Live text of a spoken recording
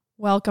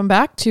Welcome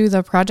back to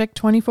the Project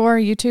 24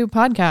 YouTube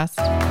podcast.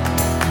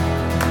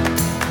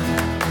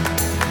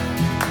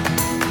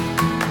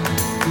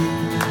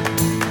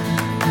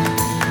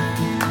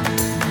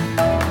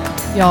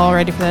 Y'all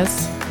ready for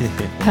this?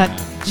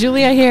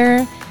 Julia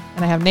here,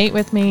 and I have Nate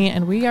with me,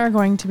 and we are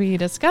going to be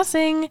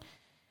discussing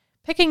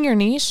picking your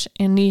niche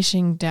and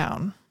niching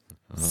down.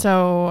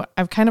 So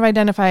I've kind of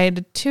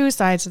identified two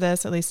sides to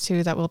this, at least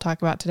two that we'll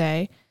talk about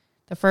today.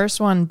 The first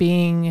one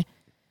being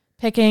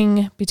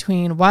picking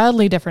between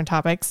wildly different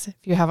topics, if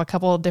you have a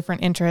couple of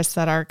different interests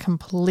that are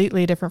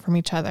completely different from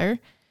each other.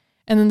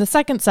 And then the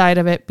second side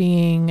of it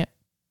being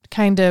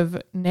kind of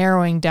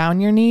narrowing down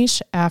your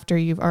niche after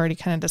you've already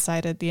kind of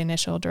decided the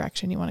initial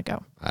direction you want to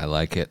go. I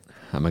like it.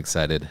 I'm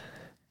excited.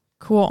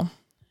 Cool.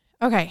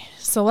 Okay,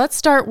 so let's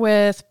start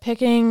with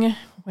picking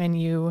when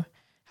you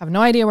have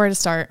no idea where to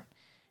start,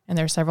 and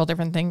there's several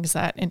different things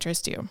that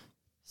interest you.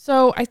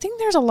 So I think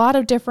there's a lot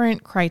of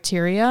different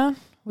criteria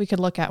we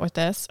could look at with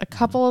this. A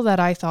couple that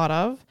I thought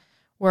of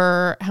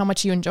were how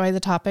much you enjoy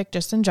the topic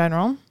just in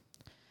general,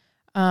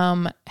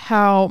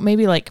 how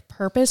maybe like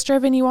purpose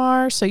driven you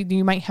are. So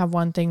you might have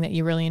one thing that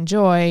you really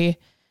enjoy,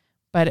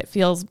 but it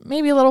feels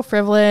maybe a little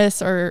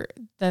frivolous, or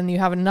then you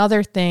have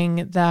another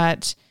thing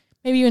that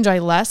maybe you enjoy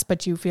less,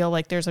 but you feel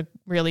like there's a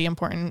really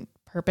important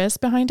purpose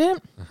behind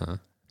it.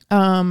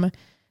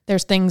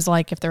 There's things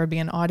like if there would be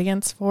an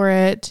audience for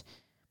it,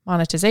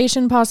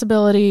 monetization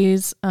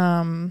possibilities,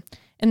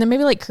 and then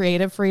maybe like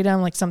creative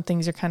freedom, like some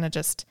things you're kind of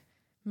just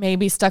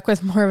maybe stuck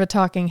with more of a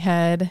talking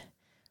head,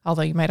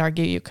 although you might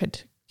argue you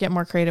could get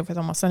more creative with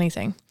almost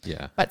anything.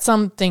 Yeah. But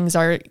some things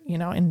are,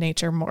 in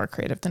nature more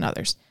creative than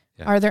others.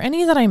 Yeah. Are there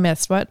any that I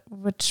missed?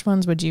 Which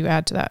ones would you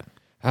add to that?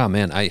 Oh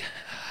man, I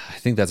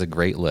think that's a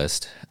great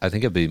list. I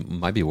think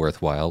might be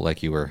worthwhile,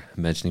 like you were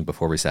mentioning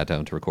before we sat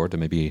down to record, to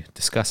maybe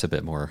discuss a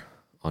bit more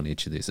on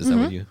each of these. Is that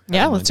what you?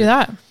 Yeah, let's do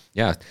that.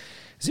 Yeah.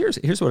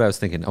 Here's what I was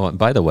thinking. Oh, and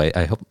by the way,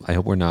 I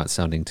hope we're not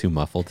sounding too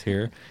muffled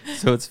here.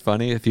 So it's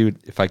funny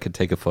if I could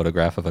take a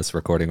photograph of us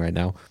recording right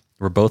now.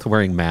 We're both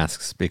wearing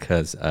masks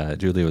because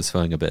Julia was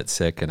feeling a bit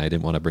sick, and I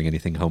didn't want to bring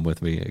anything home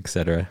with me,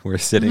 etc. We're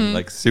sitting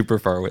like super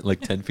far away,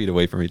 like 10 feet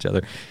away from each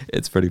other.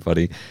 It's pretty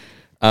funny.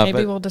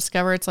 Maybe we'll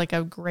discover it's like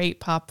a great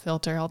pop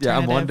filter alternative. Yeah,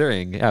 I'm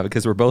wondering. Yeah,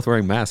 because we're both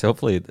wearing masks.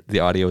 Hopefully the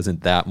audio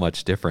isn't that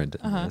much different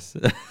in this.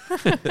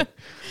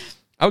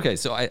 Okay,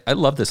 so I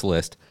love this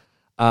list.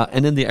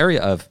 And in the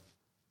area of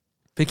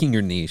picking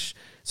your niche,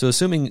 so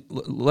assuming,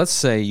 let's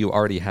say you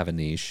already have a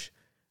niche,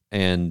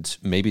 and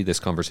maybe this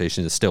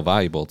conversation is still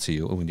valuable to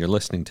you when you're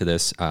listening to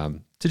this,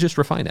 to just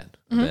refine it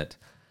a bit.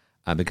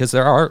 Because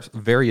there are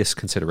various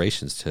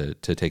considerations to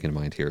take in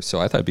mind here.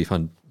 So I thought it'd be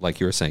fun, like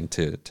you were saying,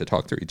 to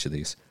talk through each of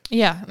these.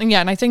 Yeah.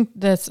 And I think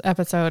this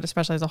episode,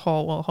 especially as a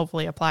whole, will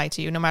hopefully apply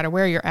to you no matter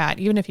where you're at.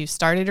 Even if you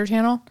started your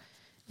channel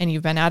and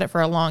you've been at it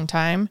for a long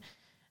time,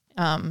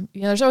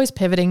 there's always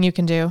pivoting you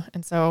can do.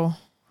 And so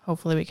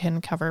hopefully we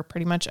can cover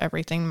pretty much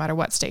everything no matter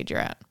what stage you're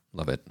at.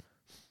 Love it.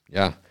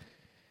 Yeah.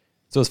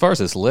 So as far as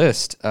this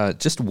list,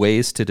 just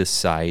ways to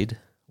decide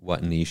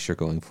what niche you're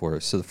going for.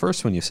 So the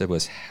first one you said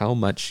was how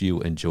much you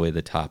enjoy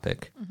the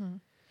topic.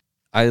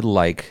 I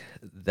like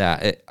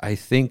that. I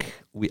think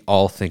we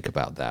all think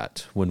about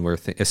that when we're,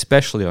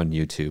 especially on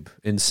YouTube.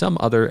 In some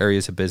other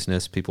areas of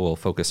business, people will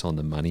focus on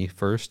the money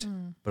first.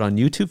 But on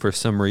YouTube, for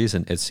some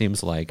reason, it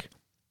seems like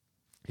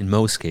in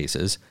most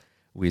cases,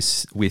 we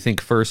think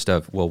first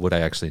of, well, would I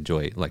actually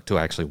enjoy, like, do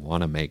I actually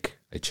want to make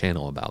a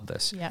channel about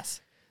this?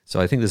 Yes.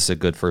 So I think this is a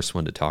good first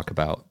one to talk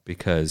about,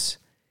 because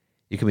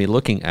you can be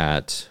looking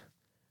at,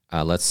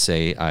 let's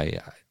say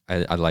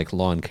I like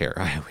lawn care.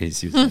 I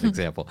always use that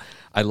example.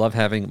 I love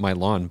having my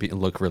lawn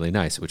look really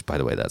nice, which, by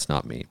the way, that's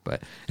not me,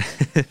 but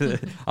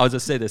I'll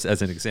just say this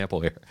as an example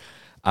here.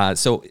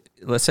 So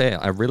let's say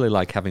I really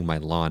like having my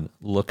lawn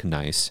look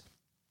nice.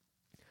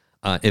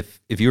 If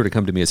you were to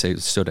come to me and say,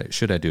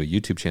 should I do a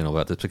YouTube channel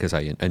about this because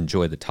I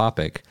enjoy the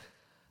topic,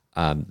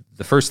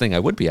 the first thing I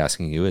would be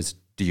asking you is,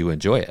 do you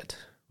enjoy it?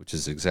 Which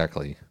is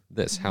exactly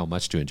this. How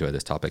much do you enjoy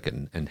this topic,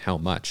 and how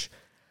much?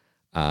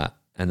 And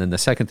then the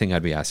second thing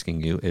I'd be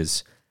asking you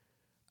is,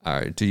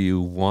 do you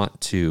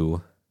want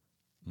to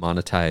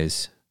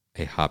monetize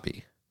a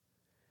hobby?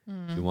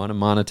 Do you want to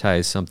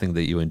monetize something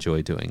that you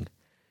enjoy doing?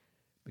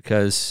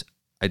 Because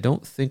I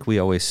don't think we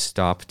always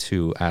stop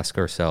to ask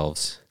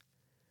ourselves,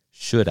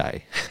 should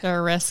I? There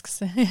are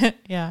risks.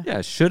 Yeah.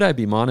 Yeah. Should I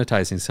be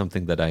monetizing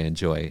something that I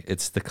enjoy?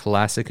 It's the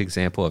classic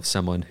example of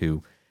someone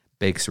who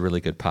bakes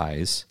really good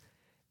pies.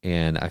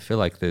 And I feel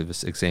like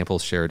there's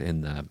examples shared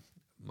in the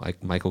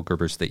Michael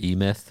Gerber's The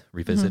E-Myth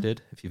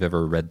Revisited. If you've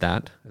ever read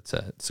that, it's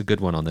a good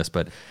one on this.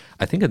 But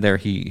I think in there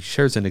he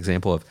shares an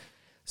example of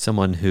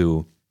someone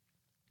who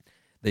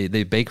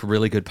they bake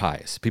really good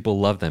pies. People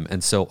love them.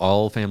 And so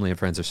all family and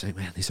friends are saying,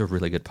 man, these are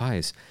really good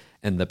pies.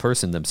 And the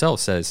person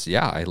themselves says,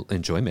 yeah, I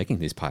enjoy making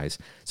these pies.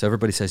 So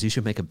everybody says, you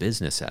should make a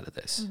business out of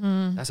this.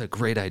 That's a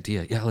great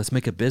idea. Yeah, let's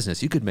make a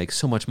business. You could make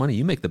so much money.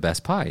 You make the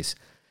best pies.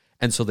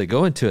 And so they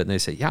go into it and they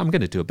say, yeah, I'm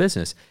going to do a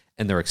business.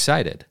 And they're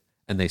excited.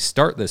 And they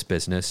start this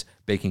business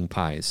baking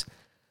pies.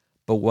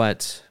 But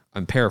what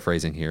I'm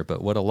paraphrasing here,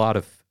 but what a lot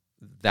of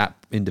that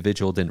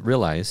individual didn't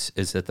realize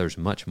is that there's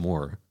much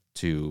more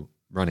to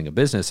running a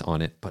business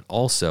on it, but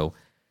also,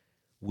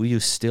 will you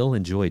still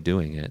enjoy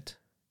doing it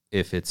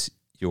if it's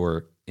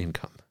your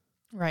income?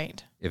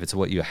 Right. If it's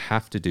what you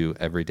have to do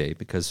every day,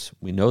 because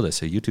we know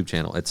this, a YouTube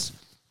channel, it's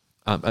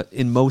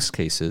in most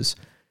cases,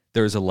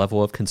 there's a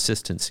level of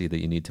consistency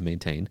that you need to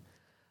maintain.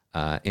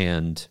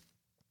 And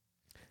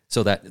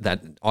so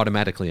that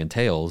automatically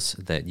entails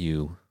that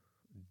you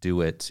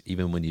do it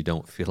even when you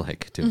don't feel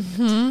like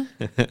doing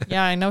it.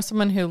 Yeah, I know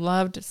someone who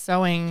loved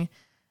sewing.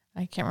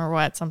 I can't remember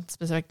what, some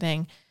specific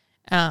thing.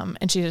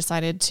 And she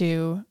decided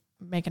to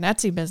make an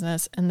Etsy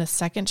business. And the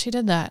second she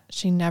did that,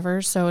 she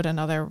never sewed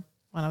another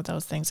one of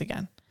those things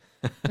again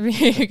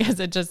because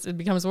it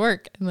becomes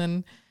work, and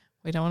then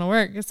we don't want to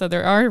work. So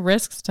there are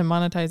risks to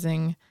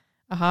monetizing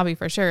a hobby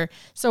for sure.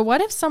 So what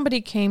if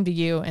somebody came to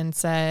you and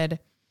said,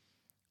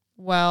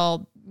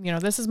 well,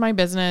 this is my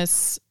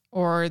business,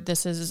 or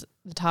this is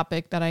the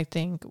topic that I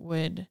think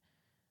would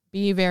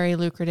be very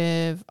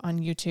lucrative on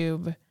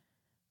YouTube.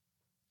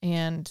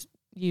 And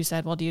you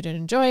said, well, do you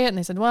enjoy it? And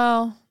they said,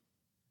 well,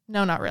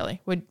 no, not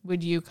really.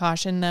 Would you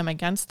caution them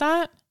against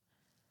that?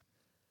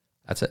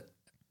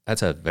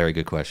 That's a very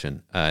good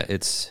question. I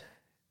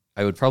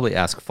would probably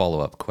ask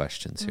follow-up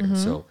questions here.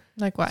 So,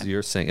 like what? So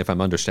you're saying, if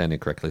I'm understanding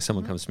correctly,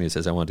 someone comes to me and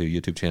says, I want to do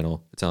a YouTube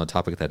channel. It's on a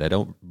topic that I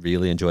don't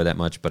really enjoy that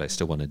much, but I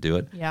still want to do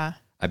it. Yeah.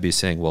 I'd be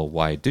saying, well,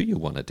 why do you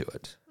want to do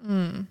it?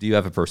 Do you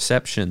have a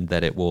perception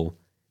that it will,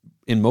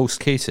 in most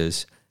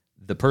cases,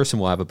 the person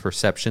will have a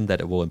perception that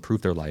it will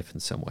improve their life in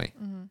some way.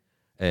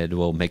 It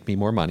will make me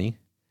more money.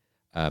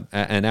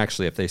 And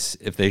actually,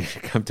 if they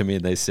come to me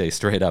and they say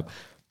straight up,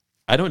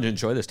 I don't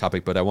enjoy this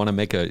topic, but I want to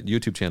make a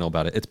YouTube channel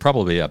about it, it's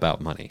probably about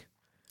money.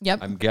 Yep.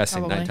 I'm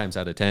guessing probably. 9 times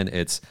out of 10,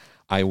 it's,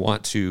 I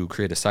want to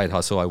create a side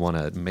hustle. I want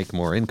to make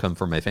more income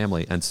for my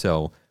family. And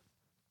so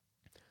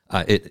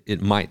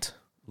it might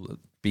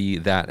be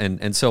that.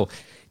 And so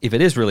if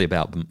it is really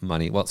about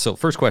money, well, so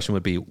first question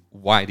would be,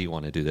 why do you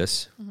want to do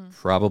this?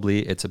 Probably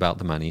it's about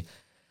the money.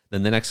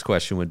 Then the next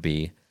question would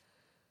be,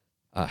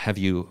 have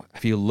you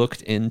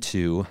looked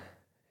into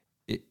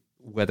it,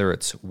 whether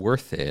it's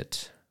worth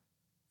it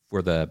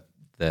for the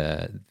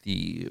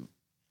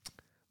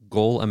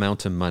goal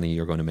amount of money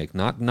you're going to make?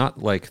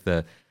 Not like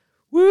the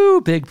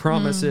big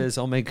promises.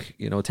 I'll make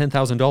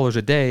 $10,000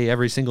 a day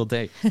every single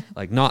day,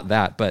 like not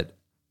that. But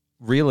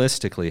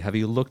realistically, have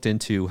you looked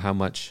into how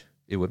much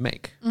it would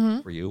make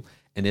for you,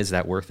 and is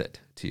that worth it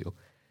to you?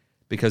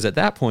 Because at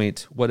that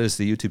point, what is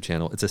the YouTube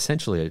channel? It's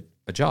essentially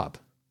a job.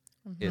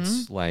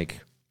 It's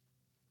like,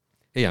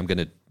 hey, I'm going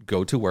to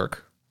go to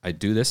work. I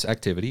do this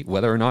activity,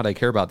 whether or not I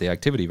care about the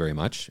activity very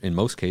much. In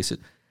most cases,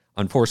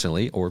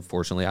 unfortunately, or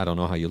fortunately, I don't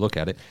know how you look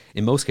at it.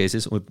 In most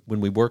cases,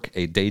 when we work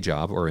a day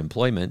job or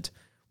employment,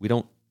 we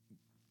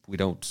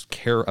don't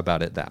care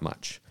about it that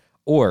much.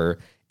 Or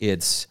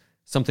it's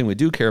something we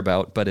do care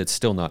about, but it's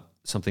still not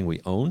something we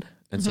own.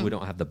 And so we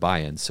don't have the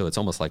buy-in. So it's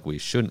almost like we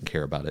shouldn't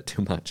care about it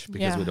too much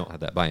because we don't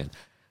have that buy-in.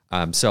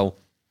 So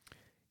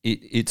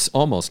it's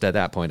almost at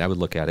that point, I would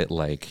look at it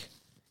like,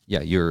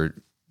 yeah,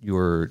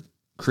 you're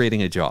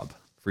creating a job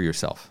for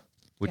yourself,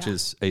 which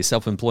is a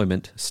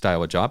self-employment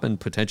style of job and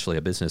potentially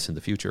a business in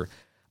the future,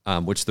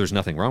 which there's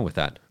nothing wrong with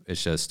that.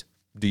 It's just,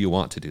 do you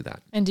want to do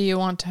that? And do you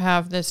want to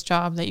have this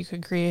job that you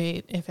could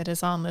create if it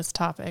is on this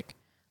topic?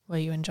 Will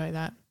you enjoy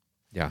that?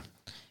 Yeah.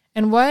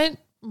 And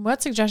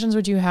what suggestions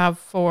would you have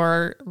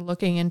for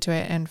looking into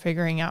it and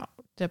figuring out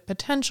the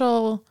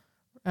potential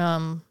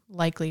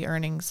likely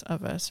earnings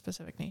of a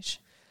specific niche?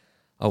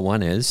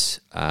 One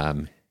is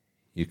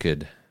you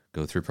could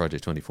go through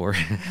Project 24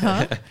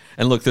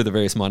 and look through the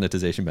various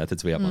monetization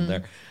methods we have on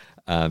there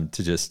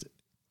to just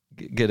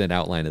get an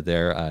outline of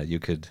there. You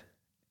could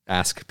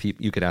ask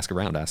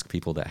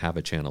people that have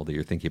a channel that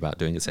you're thinking about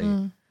doing and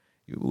say,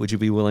 would you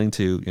be willing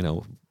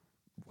to,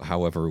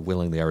 however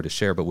willing they are to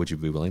share, but would you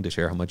be willing to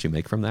share how much you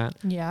make from that?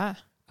 Yeah.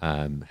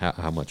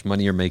 How much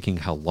money you're making,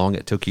 how long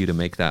it took you to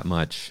make that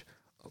much,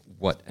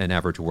 what an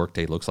average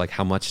workday looks like,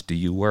 how much do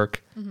you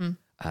work?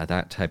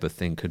 That type of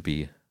thing could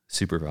be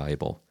super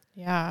valuable.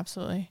 Yeah,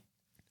 absolutely.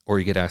 Or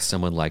you could ask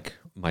someone like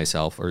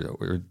myself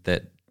or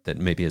that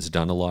maybe has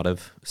done a lot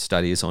of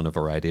studies on a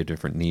variety of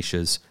different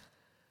niches.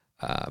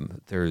 I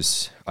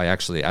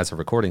actually, as of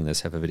recording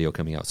this, have a video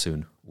coming out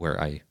soon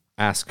where I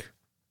ask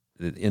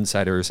the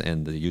insiders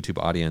and the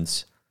YouTube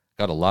audience,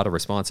 got a lot of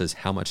responses,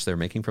 how much they're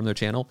making from their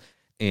channel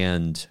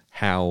and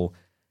how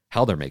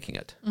they're making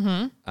it.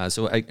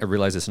 So I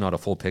realize it's not a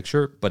full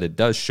picture, but it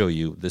does show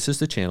you, this is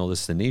the channel,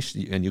 this is the niche,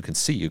 and you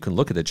can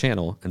look at the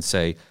channel and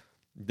say,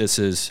 this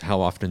is how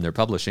often they're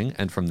publishing.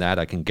 And from that,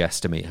 I can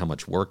guesstimate how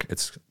much work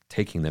it's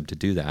taking them to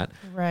do that.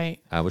 Right.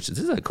 Which this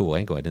is a cool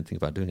angle. I didn't think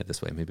about doing it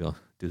this way. Maybe I'll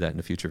do that in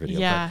a future video.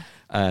 Yeah.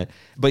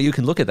 But you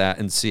can look at that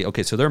and see,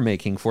 okay, so they're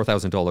making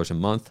 $4,000 a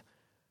month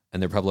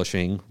and they're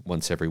publishing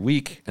once every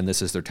week. And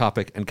this is their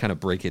topic, and kind of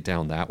break it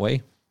down that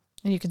way.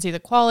 And you can see the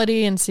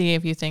quality and see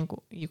if you think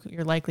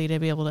you're likely to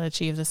be able to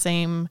achieve the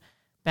same,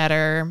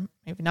 better,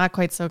 maybe not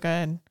quite so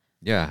good.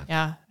 Yeah.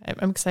 Yeah.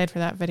 I'm excited for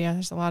that video.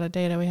 There's a lot of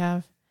data we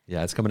have.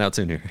 Yeah, it's coming out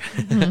soon here.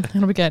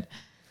 It'll be good.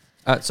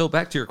 So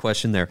back to your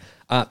question there,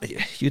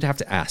 you'd have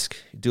to ask,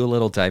 do a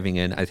little diving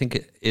in. I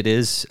think it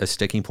is a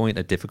sticking point,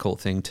 a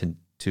difficult thing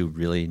to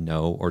really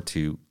know or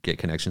to get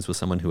connections with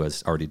someone who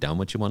has already done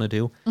what you want to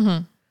do.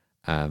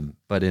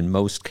 But in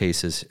most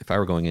cases, if I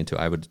were going into,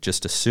 I would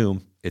just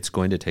assume it's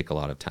going to take a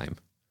lot of time.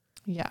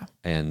 Yeah.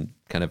 And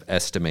kind of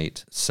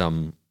estimate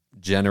some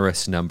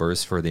generous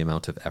numbers for the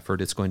amount of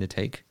effort it's going to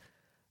take,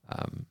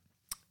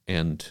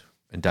 and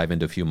dive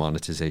into a few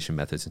monetization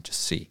methods and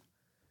just see.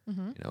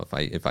 If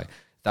I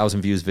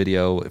 1,000 views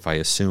video, if I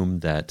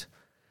assume that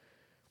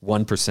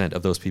 1%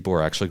 of those people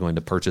are actually going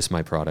to purchase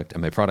my product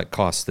and my product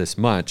costs this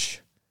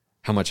much,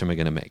 how much am I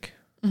going to make?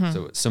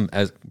 So some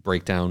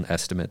breakdown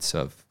estimates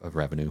of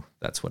revenue.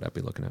 That's what I'd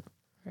be looking at.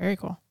 Very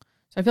cool.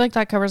 So I feel like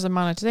that covers the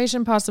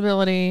monetization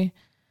possibility,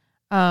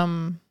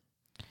 and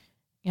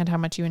how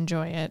much you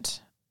enjoy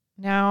it.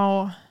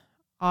 Now,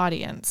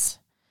 audience.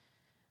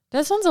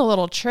 This one's a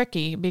little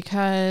tricky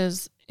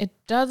because it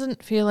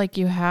doesn't feel like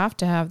you have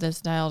to have this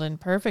dialed in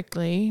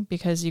perfectly,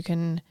 because you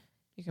can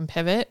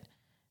pivot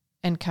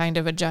and kind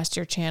of adjust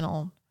your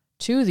channel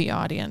to the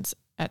audience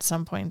at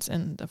some points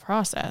in the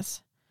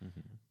process.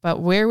 But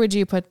where would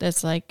you put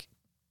this, like,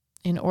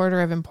 in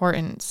order of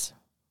importance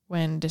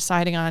when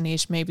deciding on a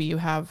niche? Maybe you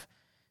have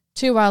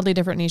two wildly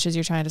different niches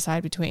you're trying to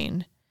decide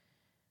between.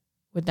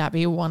 Would that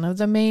be one of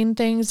the main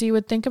things you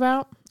would think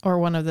about, or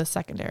one of the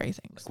secondary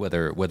things?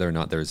 Like whether or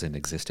not there's an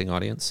existing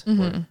audience?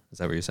 Or, is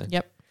that what you're saying?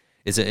 Yep.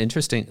 Is it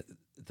interesting,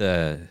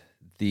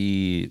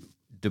 the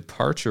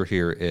departure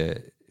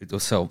here,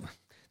 so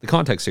the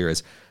context here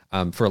is,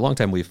 for a long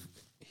time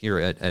here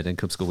at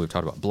Income School, we've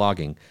talked about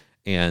blogging,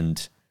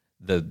 and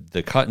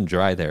the cut and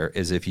dry there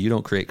is, if you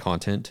don't create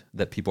content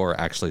that people are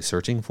actually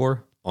searching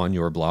for on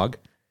your blog,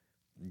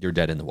 you're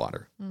dead in the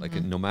water. Like,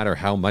 no matter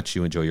how much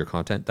you enjoy your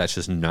content, that's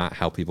just not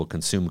how people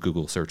consume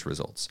Google search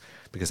results,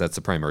 because that's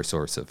the primary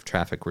source of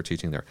traffic we're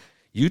teaching there.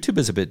 YouTube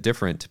is a bit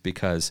different,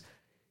 because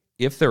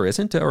if there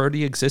isn't an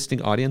already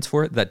existing audience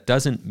for it, that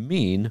doesn't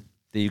mean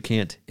that you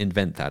can't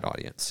invent that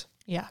audience.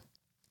 Yeah.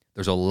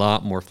 There's a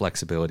lot more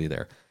flexibility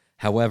there.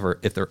 However,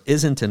 if there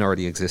isn't an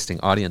already existing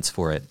audience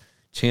for it,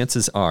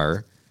 chances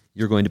are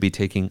you're going to be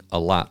taking a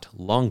lot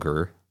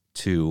longer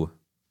to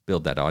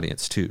build that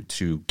audience,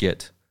 to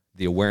get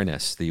the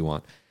awareness that you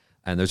want.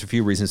 And there's a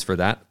few reasons for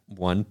that.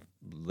 One,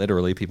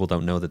 literally, people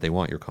don't know that they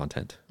want your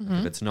content.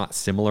 If it's not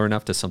similar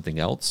enough to something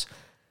else,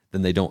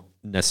 then they don't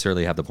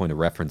necessarily have the point of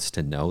reference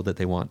to know that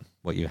they want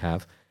what you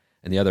have.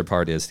 And the other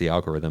part is the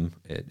algorithm.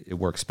 It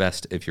works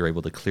best if you're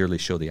able to clearly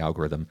show the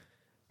algorithm,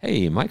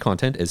 hey, my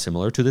content is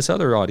similar to this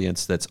other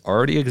audience that's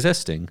already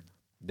existing.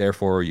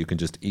 Therefore, you can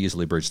just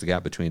easily bridge the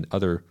gap between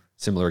other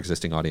similar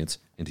existing audience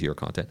into your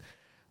content.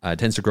 It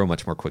tends to grow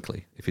much more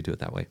quickly if you do it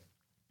that way.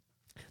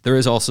 There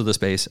is also the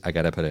space, I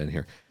got to put it in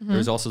here.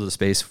 There's also the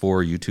space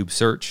for YouTube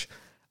search,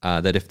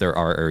 that if there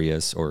are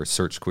areas or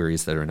search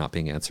queries that are not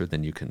being answered,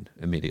 then you can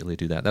immediately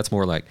do that. That's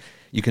more like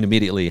you can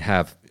immediately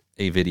have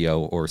a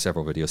video or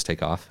several videos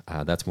take off.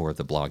 That's more of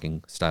the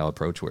blogging style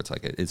approach, where it's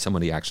like, is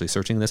somebody actually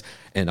searching this,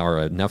 and are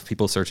enough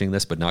people searching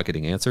this but not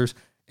getting answers?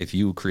 If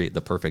you create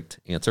the perfect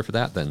answer for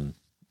that, then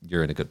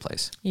you're in a good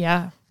place.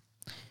 Yeah.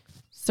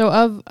 So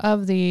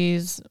of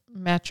these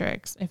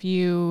metrics, if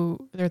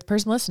the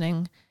person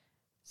listening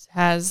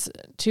has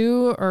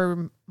two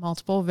or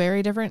multiple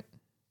very different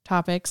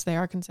topics they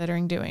are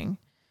considering doing,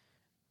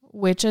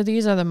 which of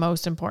these are the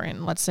most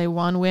important? Let's say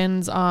one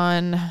wins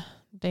on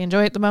they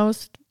enjoy it the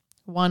most,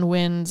 one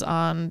wins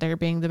on there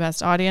being the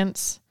best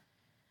audience,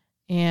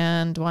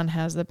 and one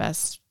has the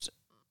best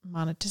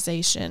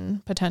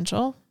monetization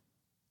potential.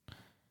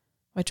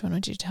 Which one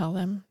would you tell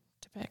them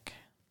to pick?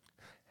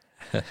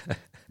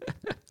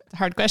 It's a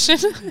hard question.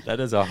 That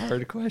is a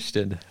hard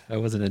question. I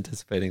wasn't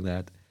anticipating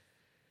that.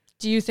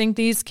 Do you think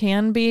these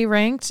can be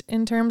ranked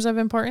in terms of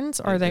importance,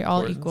 or are they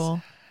all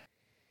equal?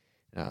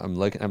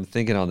 I'm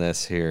thinking on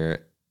this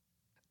here.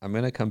 I'm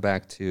going to come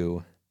back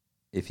to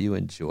if you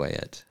enjoy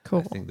it.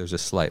 Cool. I think there's a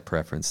slight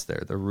preference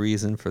there. The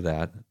reason for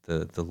that,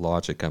 the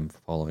logic I'm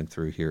following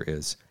through here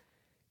is,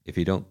 if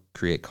you don't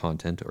create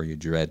content, or you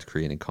dread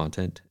creating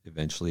content,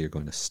 eventually you're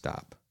going to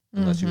stop.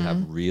 Unless you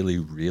have really,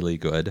 really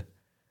good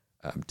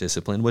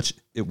discipline, which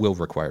it will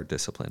require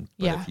discipline.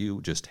 But if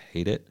you just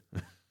hate it,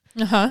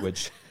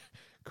 which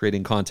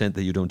creating content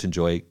that you don't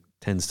enjoy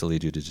tends to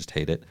lead you to just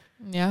hate it.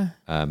 Yeah.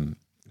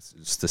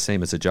 It's the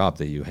same as a job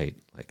that you hate.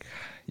 Like,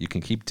 you can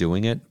keep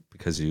doing it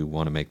because you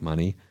want to make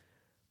money,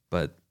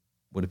 but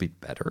would it be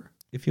better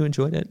if you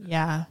enjoyed it?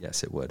 Yeah.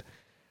 Yes, it would.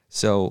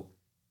 So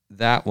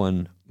that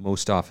one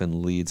most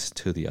often leads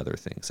to the other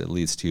things. It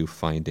leads to you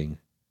finding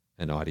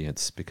an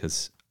audience,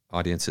 because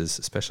audiences,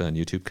 especially on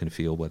YouTube, can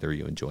feel whether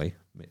you enjoy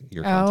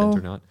your content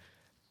or not.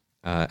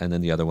 And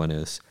then the other one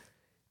is,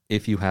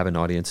 if you have an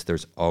audience,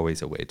 there's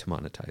always a way to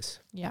monetize.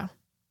 Yeah.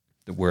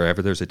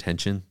 Wherever there's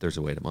attention, there's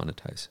a way to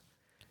monetize.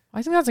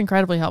 I think that's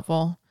incredibly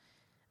helpful.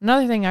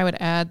 Another thing I would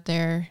add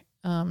there,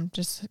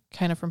 just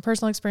kind of from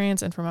personal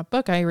experience and from a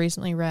book I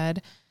recently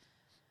read,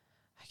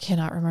 I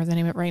cannot remember the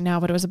name of it right now,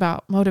 but it was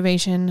about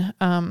motivation.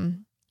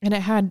 And it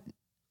had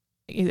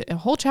a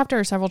whole chapter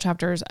or several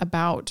chapters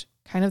about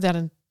kind of that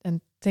and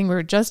thing we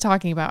were just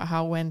talking about,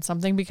 how when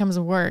something becomes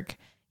work,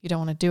 you don't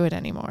want to do it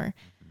anymore.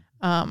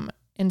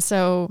 And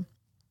so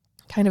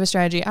kind of a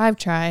strategy I've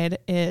tried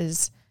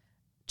is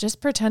just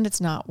pretend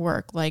it's not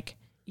work. Like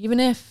even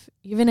if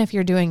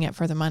you're doing it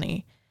for the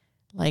money,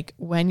 like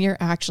when you're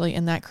actually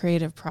in that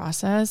creative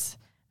process,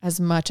 as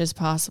much as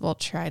possible,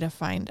 try to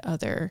find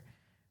other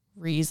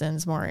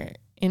reasons, more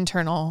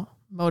internal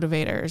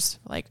motivators.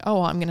 Like,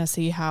 oh, I'm going to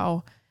see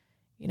how,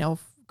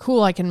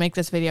 cool I can make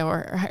this video,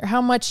 or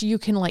how much you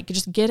can like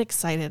just get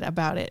excited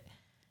about it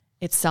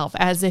itself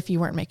as if you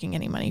weren't making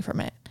any money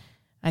from it.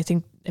 I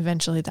think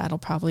eventually that'll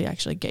probably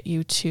actually get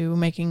you to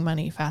making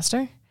money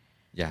faster.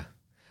 Yeah,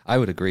 I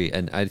would agree.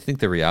 And I think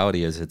the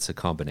reality is it's a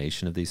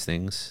combination of these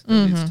things that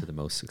leads to the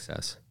most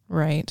success.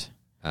 Right.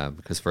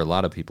 Because for a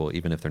lot of people,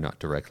 even if they're not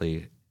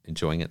directly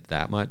enjoying it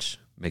that much,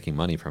 making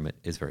money from it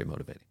is very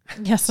motivating.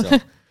 Yes.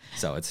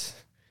 So it's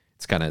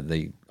kind of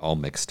they all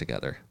mixed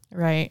together.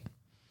 Right.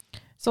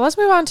 So let's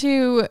move on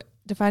to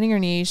defining your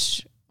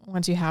niche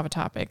once you have a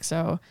topic.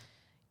 So,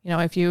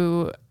 if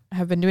you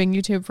have been doing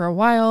YouTube for a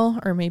while,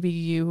 or maybe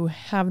you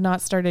have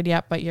not started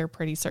yet, but you're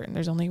pretty certain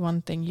there's only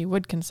one thing you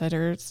would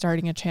consider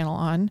starting a channel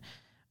on,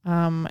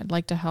 I'd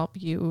like to help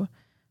you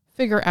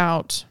figure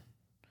out,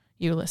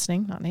 you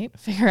listening, not Nate,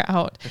 figure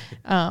out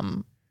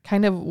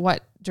kind of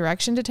what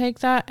direction to take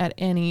that at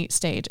any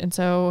stage. And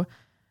so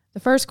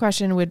the first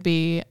question would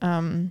be,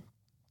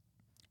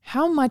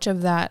 how much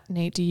of that,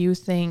 Nate, do you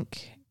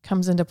think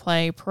comes into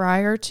play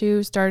prior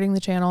to starting the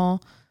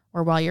channel,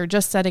 or while you're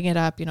just setting it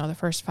up, the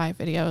first 5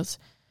 videos,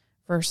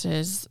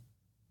 versus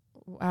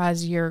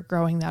as you're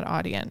growing that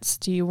audience?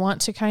 Do you want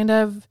to kind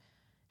of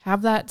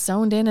have that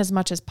zoned in as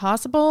much as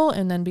possible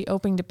and then be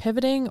open to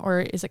pivoting, or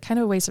is it kind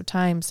of a waste of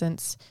time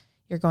since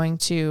you're going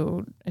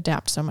to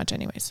adapt so much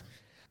anyways?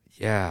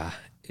 Yeah.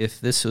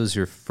 If this was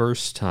your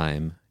first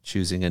time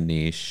choosing a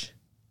niche,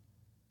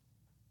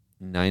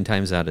 9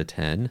 times out of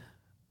 10,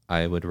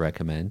 I would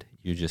recommend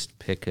you just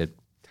pick a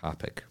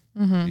topic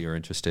that you're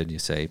interested in. You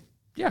say,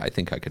 yeah, I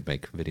think I could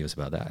make videos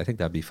about that. I think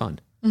that'd be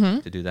fun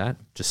to do that.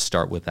 Just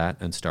start with that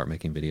and start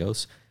making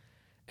videos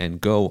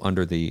and go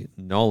under the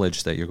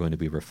knowledge that you're going to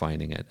be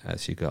refining it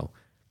as you go.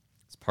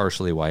 It's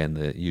partially why in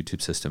the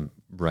YouTube system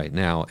right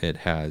now, it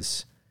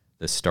has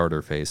the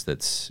starter phase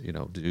that's,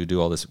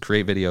 do all this,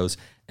 create videos,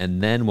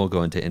 and then we'll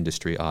go into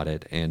industry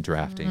audit and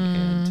drafting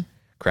and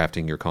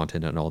crafting your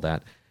content and all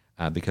that.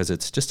 Because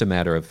it's just a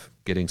matter of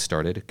getting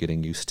started,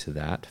 getting used to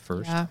that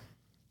first. Yeah.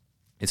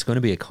 It's going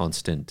to be a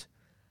constant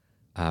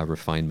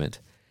refinement.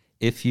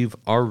 If you've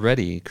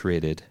already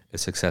created a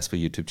successful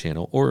YouTube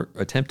channel or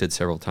attempted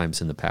several times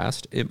in the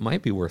past, it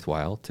might be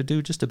worthwhile to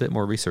do just a bit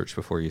more research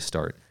before you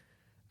start,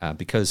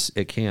 because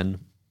it can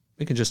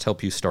just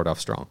help you start off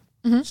strong.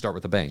 Start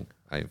with a bang.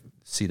 I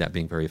see that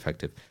being very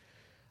effective.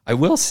 I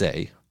will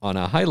say, on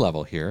a high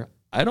level here,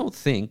 I don't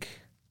think,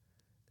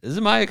 this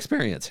is my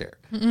experience here,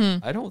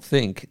 I don't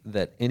think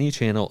that any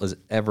channel is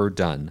ever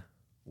done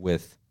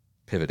with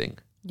pivoting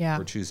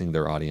or choosing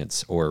their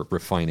audience or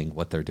refining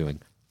what they're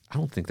doing. I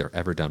don't think they're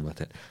ever done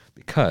with it,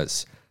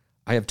 because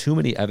I have too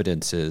many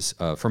evidences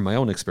from my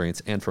own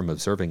experience and from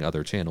observing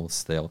other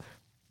channels.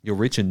 You'll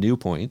reach a new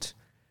point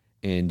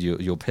and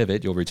you'll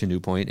pivot, you'll reach a new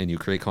point and you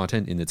create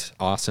content and it's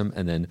awesome.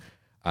 And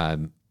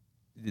then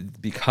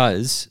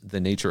because the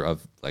nature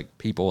of like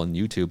people and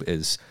YouTube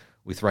is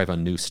we thrive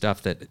on new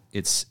stuff, that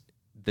it's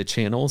the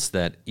channels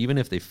that even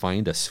if they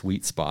find a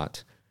sweet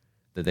spot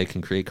that they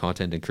can create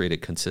content and create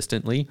it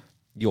consistently,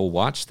 you'll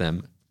watch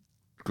them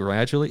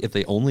gradually, if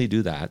they only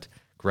do that,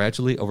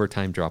 gradually over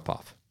time drop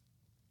off,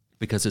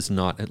 because it's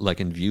not like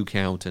in view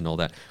count and all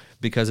that,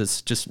 because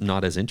it's just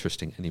not as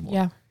interesting anymore.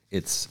 Yeah.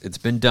 It's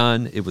been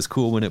done. It was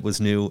cool when it was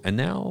new, and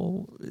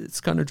now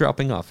it's kind of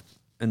dropping off.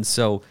 And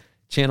so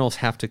channels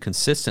have to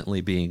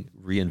consistently be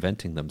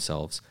reinventing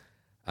themselves,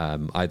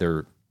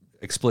 either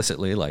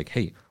explicitly like,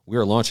 hey,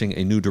 we're launching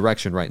a new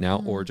direction right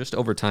now, or just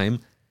over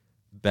time,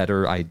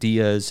 better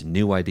ideas,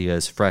 new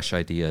ideas, fresh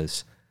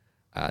ideas.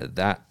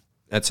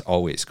 That's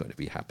always going to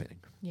be happening.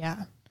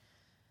 Yeah.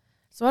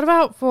 So what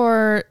about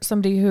for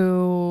somebody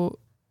who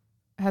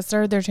has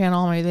started their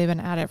channel, maybe they've been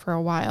at it for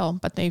a while,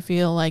 but they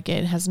feel like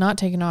it has not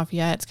taken off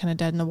yet, it's kind of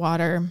dead in the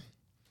water?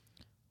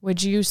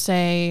 Would you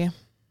say,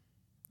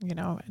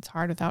 it's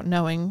hard without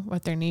knowing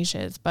what their niche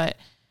is, but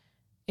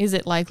is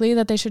it likely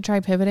that they should try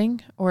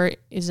pivoting, or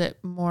is it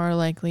more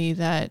likely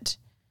that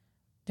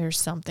there's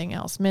something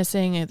else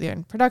missing, either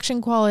in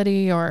production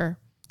quality or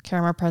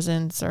camera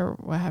presence or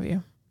what have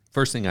you?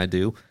 First thing I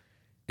do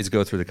is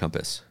go through the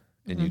compass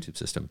in YouTube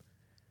system.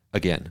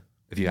 Again,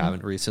 if you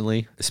haven't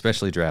recently,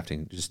 especially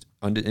drafting, just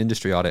under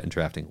industry audit and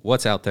drafting,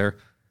 what's out there?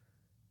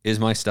 Is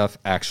my stuff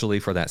actually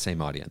for that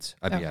same audience?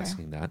 I'd be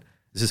asking that.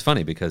 This is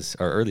funny because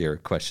our earlier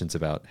questions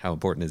about how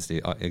important is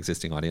the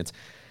existing audience.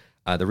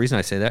 The reason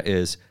I say that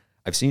is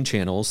I've seen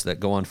channels that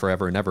go on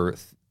forever and ever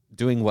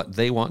doing what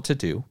they want to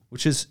do,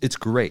 which is, it's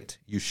great.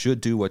 You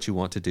should do what you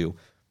want to do,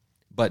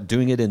 but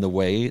doing it in the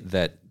way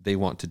that they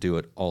want to do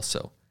it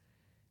also.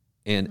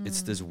 And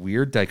it's this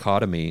weird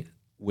dichotomy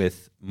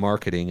with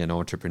marketing and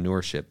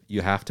entrepreneurship,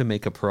 you have to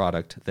make a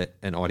product that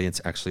an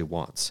audience actually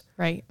wants.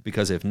 Right.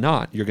 Because if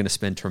not, you're going to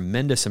spend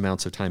tremendous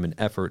amounts of time and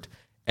effort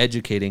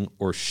educating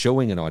or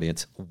showing an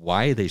audience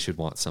why they should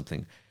want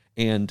something.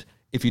 And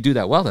if you do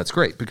that well, that's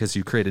great because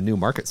you create a new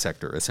market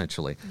sector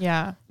essentially.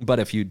 Yeah. But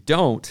if you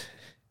don't,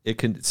 you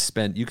can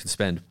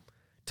spend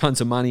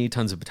tons of money,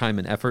 tons of time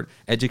and effort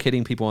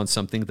educating people on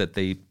something that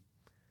they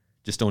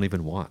just don't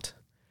even want.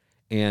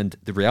 And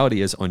the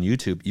reality is on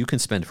YouTube, you can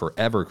spend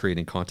forever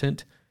creating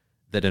content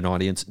that an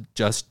audience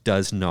just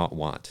does not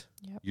want.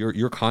 Yep.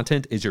 Your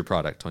content is your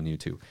product on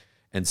YouTube.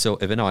 And so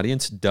if an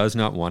audience does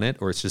not want it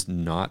or it's just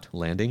not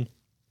landing,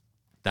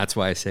 that's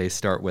why I say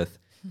start with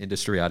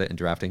industry audit and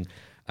drafting.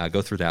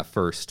 Go through that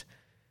first.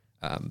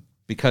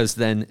 Because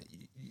then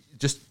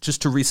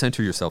just to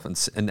recenter yourself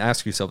and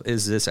ask yourself,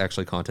 is this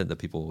actually content that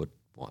people would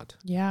want?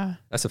 Yeah.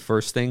 That's the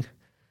first thing.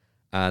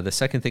 The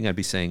second thing I'd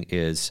be saying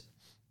is,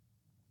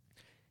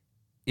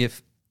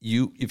 if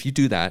you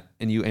do that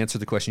and you answer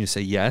the question, you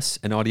say, yes,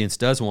 an audience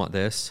does want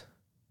this,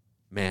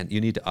 man, you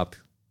need to up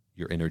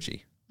your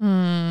energy.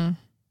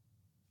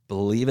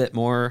 Believe it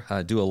more,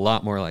 do a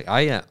lot more. Like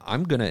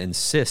I'm going to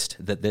insist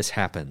that this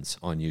happens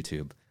on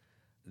YouTube.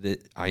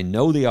 That I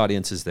know the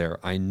audience is there.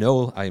 I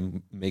know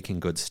I'm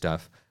making good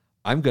stuff.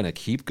 I'm going to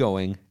keep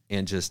going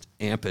and just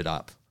amp it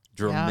up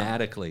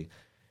dramatically.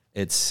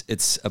 Yeah.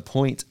 It's a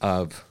point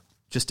of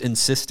just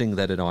insisting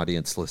that an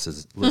audience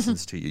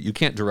listens to you. You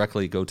can't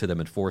directly go to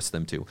them and force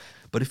them to.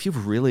 But if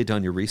you've really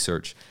done your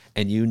research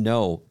and you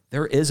know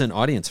there is an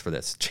audience for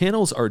this,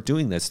 channels are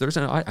doing this.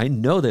 I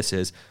know this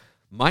is,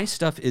 my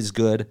stuff is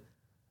good.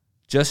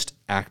 Just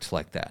act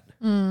like that.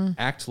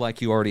 Act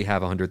like you already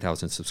have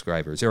 100,000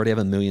 subscribers. You already have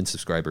 1 million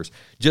subscribers.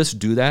 Just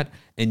do that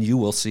and you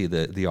will see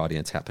the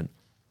audience happen.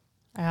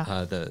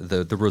 Yeah.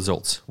 The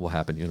results will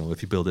happen.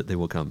 If you build it, they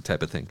will come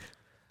type of thing.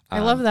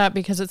 I love that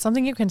because it's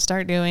something you can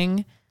start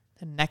doing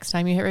the next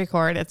time you hit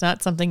record. It's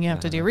not something you have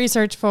to do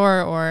research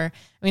for,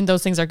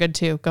 those things are good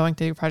too. Going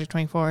through Project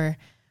 24,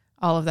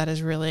 all of that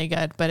is really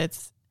good, but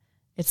it's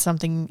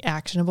something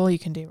actionable you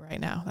can do right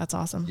now. That's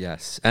awesome.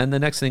 Yes. And the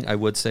next thing I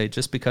would say,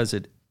 just because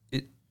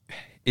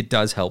it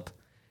does help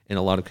in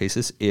a lot of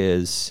cases,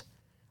 is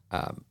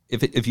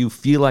if you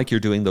feel like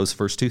you're doing those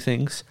first two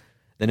things,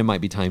 then it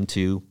might be time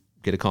to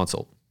get a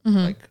consult,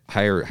 like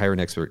hire an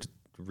expert,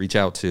 reach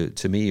out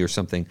to me or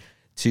something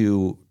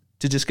to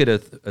just get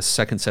a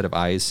second set of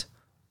eyes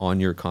on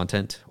your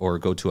content, or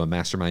go to a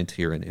mastermind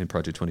here in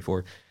Project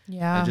 24.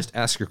 Yeah. And just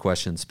ask your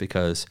questions,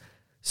 because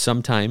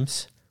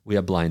sometimes we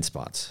have blind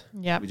spots.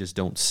 Yeah. We just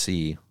don't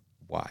see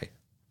why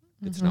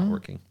it's not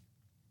working.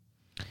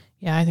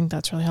 Yeah, I think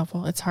that's really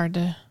helpful. It's hard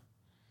to,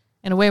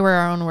 in a way, we're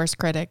our own worst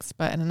critics,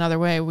 but in another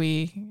way,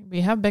 we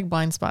have big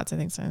blind spots. I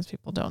think sometimes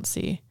people don't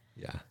see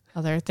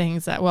other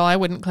things that, I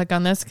wouldn't click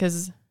on this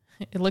because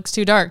it looks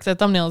too dark. The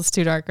thumbnail is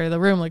too dark, or the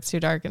room looks too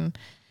dark. And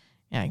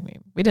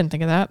we didn't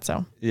think of that.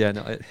 So yeah,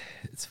 no,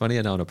 it's funny.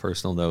 And on a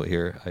personal note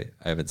here,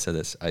 I haven't said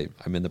this.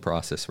 I'm in the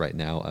process right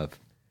now of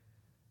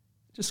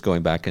just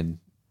going back and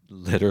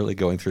literally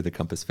going through the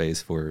compass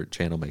phase for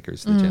channel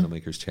makers, the channel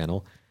makers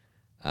channel,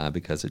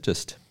 because it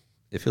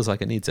feels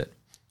like it needs it.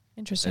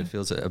 Interesting. It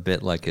feels a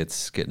bit like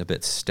it's getting a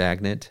bit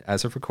stagnant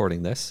as of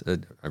recording this.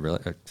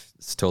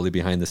 It's totally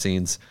behind the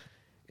scenes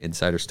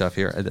insider stuff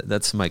here.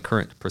 That's my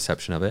current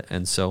perception of it.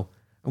 And so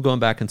I'm going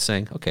back and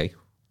saying, okay,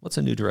 what's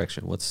a new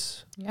direction? What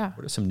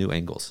are some new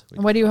angles?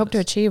 What do you hope to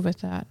achieve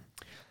with that?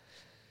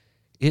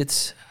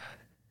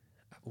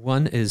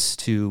 One is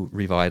to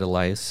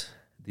revitalize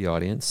the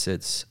audience.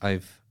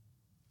 I've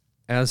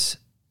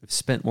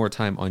spent more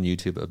time on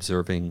YouTube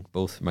observing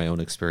both my own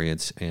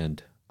experience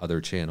and other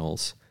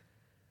channels.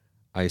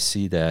 I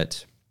see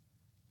that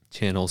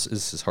channels,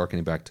 this is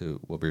harkening back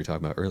to what we were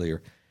talking about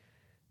earlier,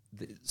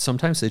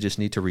 sometimes they just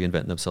need to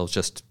reinvent themselves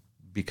just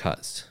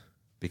because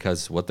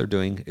what they're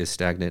doing is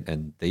stagnant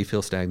and they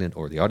feel stagnant,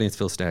 or the audience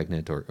feels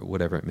stagnant, or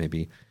whatever it may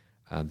be.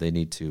 They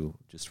need to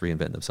just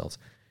reinvent themselves.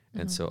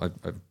 And so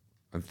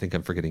I think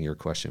I'm forgetting your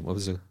question. What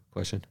was the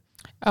question?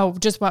 Oh,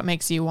 just what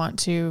makes you want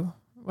to,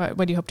 what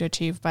do you hope to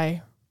achieve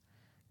by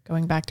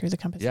going back through the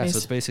compass phase? So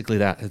it's basically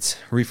that. It's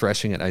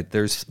refreshing it.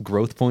 There's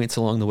growth points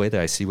along the way that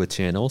I see with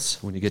channels.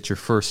 When you get your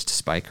first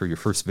spike or your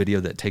first video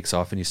that takes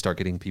off and you start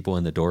getting people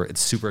in the door, it's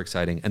super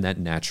exciting, and that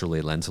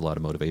naturally lends a lot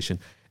of motivation.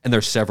 And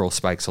there's several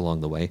spikes along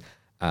the way.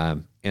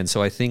 And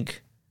so I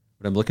think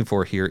what I'm looking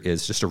for here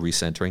is just a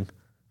recentering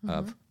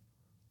of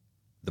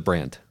the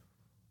brand.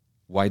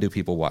 Why do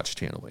people watch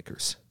channel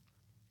makers?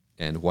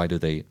 And why do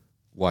they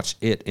watch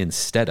it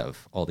instead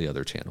of all the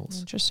other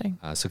channels? Interesting.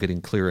 So getting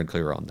clearer and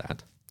clearer on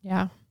that.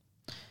 Yeah.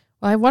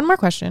 Well, I have one more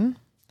question.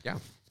 Yeah.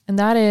 And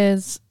that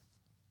is,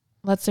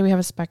 let's say we have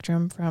a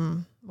spectrum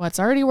from what's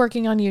already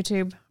working on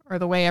YouTube, or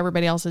the way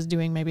everybody else is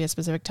doing maybe a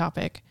specific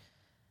topic.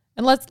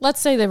 And let's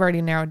say they've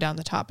already narrowed down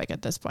the topic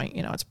at this point.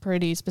 It's a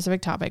pretty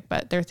specific topic,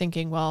 but they're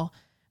thinking, well,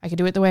 I could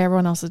do it the way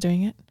everyone else is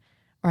doing it,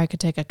 or I could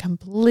take a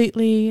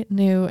completely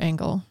new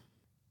angle.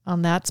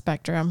 On that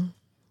spectrum,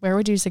 where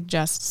would you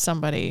suggest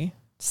somebody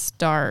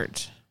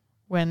start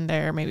when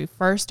they're maybe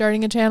first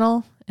starting a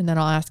channel And then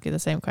I'll ask you the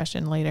same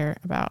question later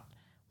about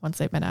once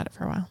they've been at it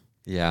for a while.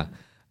 Yeah.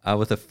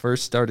 With a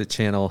first started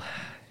channel,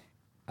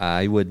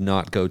 I would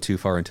not go too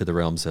far into the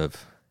realms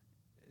of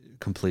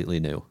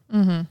completely new.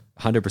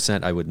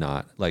 100% I would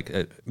not. Like,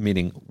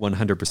 meaning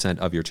 100%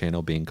 of your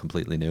channel being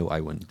completely new, I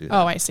wouldn't do that.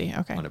 Oh, I see.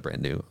 Okay. On a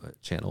brand new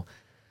channel.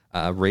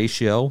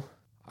 Ratio,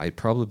 I'd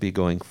probably be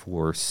going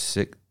for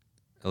at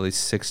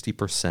least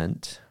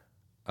 60%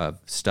 of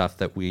stuff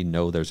that we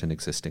know there's an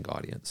existing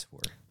audience for.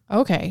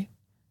 Okay.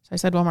 So I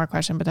said one more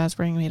question, but that's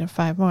bringing me to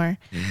 5 more.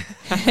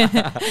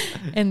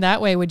 And that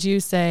way, would you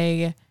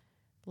say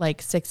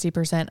like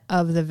 60%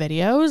 of the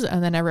videos,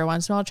 and then every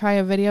once in a while try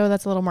a video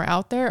that's a little more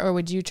out there? Or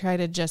would you try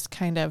to just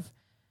kind of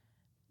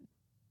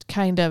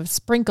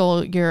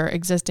sprinkle your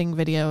existing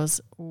videos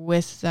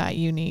with that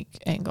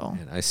unique angle?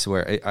 And I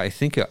swear, I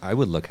think I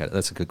would look at it.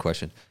 That's a good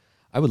question.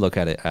 I would look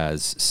at it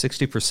as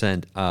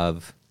 60%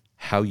 of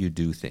how you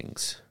do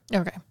things.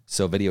 Okay.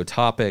 So video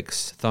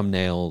topics,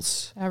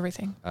 thumbnails,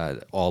 Everything.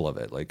 all of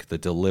it, like the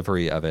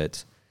delivery of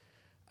it.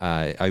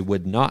 I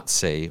would not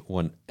say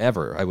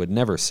I would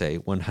never say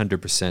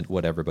 100%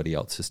 what everybody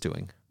else is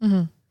doing,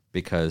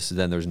 because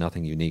then there's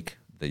nothing unique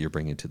that you're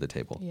bringing to the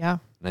table. Yeah.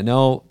 And I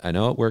know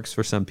it works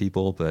for some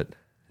people, but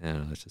I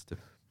don't know, it's just a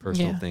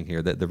personal thing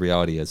here. That the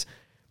reality is,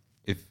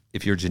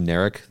 if you're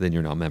generic, then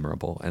you're not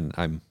memorable. And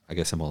I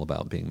guess I'm all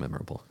about being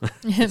memorable.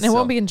 And it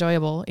won't be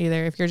enjoyable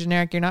either. If you're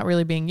generic, you're not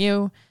really being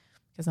you,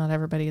 because not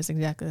everybody is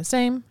exactly the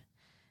same.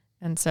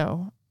 And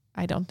so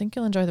I don't think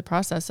you'll enjoy the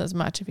process as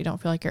much if you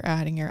don't feel like you're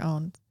adding your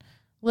own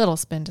little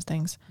spin to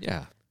things.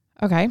 Yeah.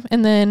 Okay.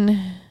 And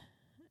then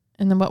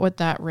what would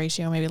that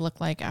ratio maybe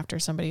look like after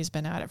somebody's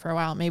been at it for a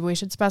while? Maybe we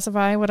should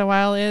specify what a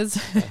while is.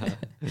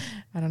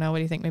 I don't know. What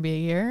do you think? Maybe a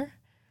year?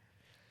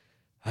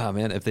 Oh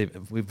man,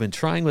 if we've been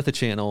trying with the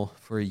channel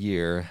for a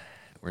year,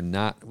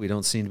 we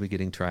don't seem to be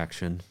getting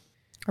traction.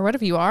 Or what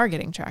if you are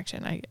getting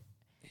traction?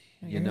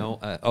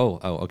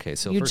 Okay.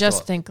 So you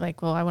just think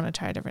like, well, I want to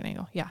try a different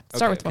angle. Yeah.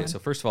 Start with one. So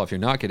first of all, if you're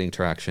not getting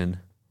traction,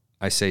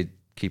 I say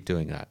keep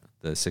doing that.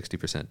 The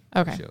 60%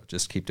 ratio.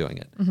 Just keep doing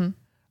it.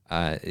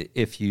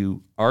 If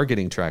you are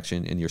getting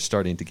traction and you're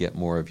starting to get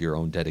more of your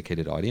own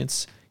dedicated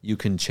audience, you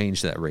can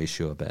change that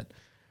ratio a bit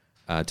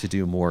to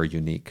do more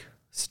unique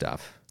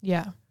stuff.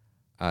 Yeah.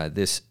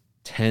 This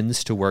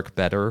tends to work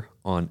better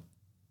on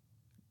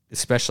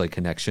especially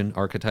connection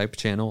archetype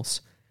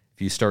channels.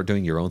 If you start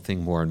doing your own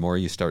thing more and more,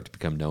 you start to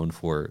become known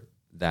for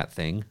that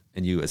thing,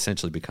 and you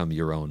essentially become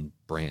your own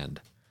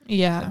brand.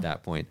 Yeah. At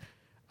that point.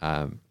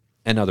 And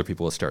other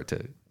people will start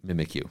to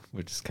mimic you,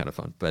 which is kind of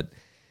fun. But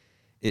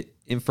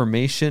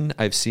information,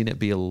 I've seen it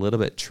be a little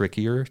bit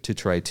trickier to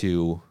try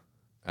to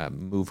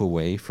move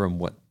away from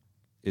what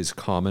is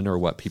common or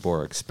what people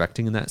are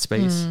expecting in that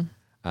space.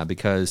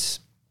 Because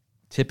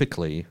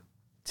typically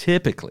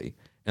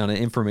on an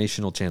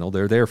informational channel,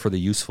 they're there for the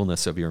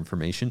usefulness of your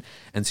information.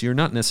 And so you're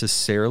not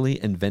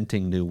necessarily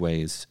inventing new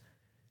ways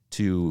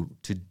to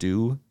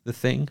do the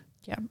thing.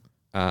 Yeah.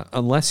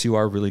 Unless you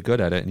are really good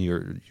at it and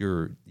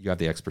you have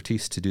the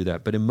expertise to do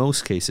that. But in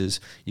most cases,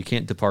 you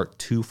can't depart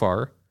too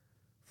far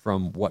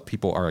from what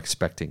people are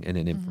expecting in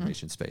an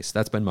information space.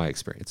 That's been my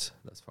experience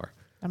thus far.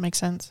 That makes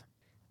sense.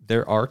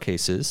 There are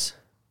cases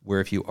where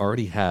if you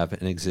already have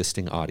an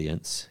existing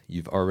audience,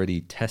 you've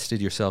already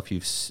tested yourself,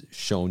 you've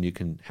shown you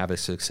can have a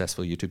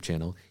successful YouTube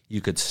channel,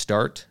 you could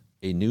start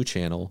a new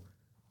channel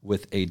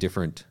with a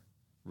different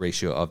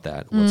ratio of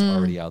that, what's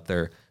already out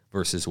there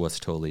versus what's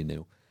totally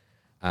new.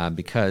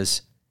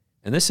 Because,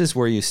 and this is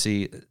where you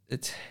see,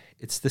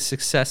 it's the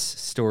success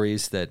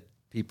stories that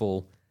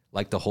people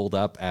like to hold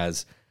up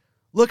as,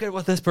 look at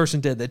what this person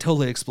did. They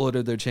totally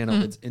exploded their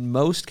channel. In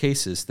most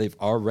cases, they've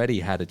already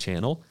had a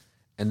channel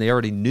and they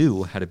already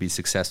knew how to be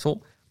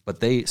successful,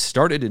 but they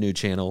started a new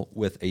channel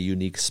with a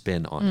unique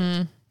spin on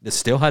it. It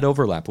still had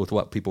overlap with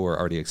what people were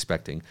already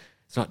expecting.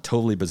 It's not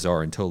totally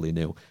bizarre and totally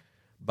new,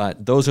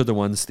 but those are the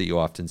ones that you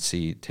often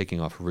see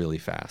taking off really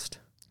fast.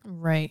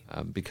 Right.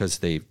 Because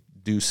they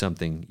do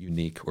something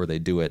unique or they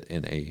do it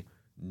in a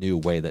new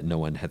way that no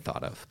one had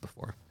thought of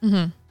before.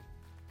 I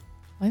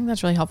think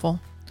that's really helpful.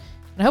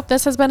 I hope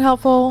this has been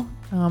helpful.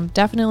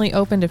 Definitely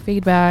open to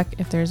feedback.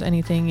 If there's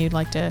anything you'd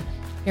like to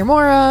hear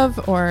more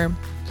of or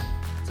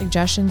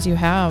suggestions you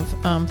have,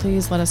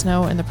 please let us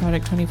know in the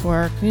Project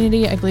 24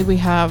 community. I believe we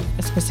have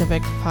a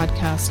specific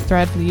podcast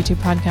thread for the YouTube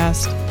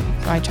podcast,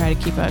 so I try to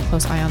keep a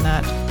close eye on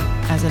that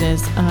as it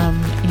is.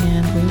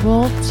 And we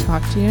will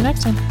talk to you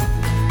next time.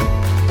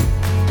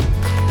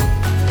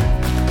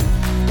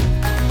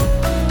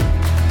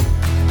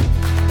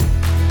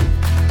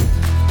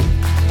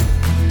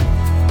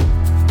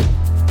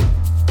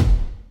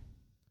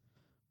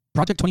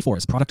 Project 24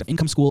 is a product of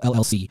Income School,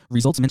 LLC.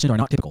 Results mentioned are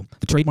not typical.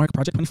 The trademark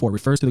Project 24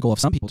 refers to the goal of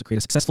some people to create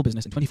a successful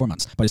business in 24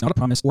 months, but is not a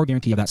promise or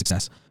guarantee of that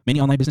success. Many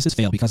online businesses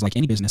fail because, like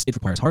any business, it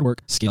requires hard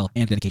work, skill,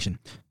 and dedication.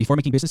 Before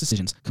making business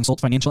decisions, consult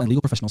financial and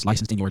legal professionals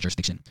licensed in your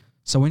jurisdiction.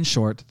 So in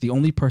short, the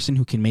only person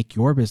who can make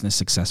your business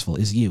successful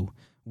is you.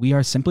 We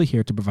are simply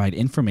here to provide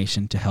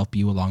information to help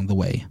you along the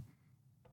way.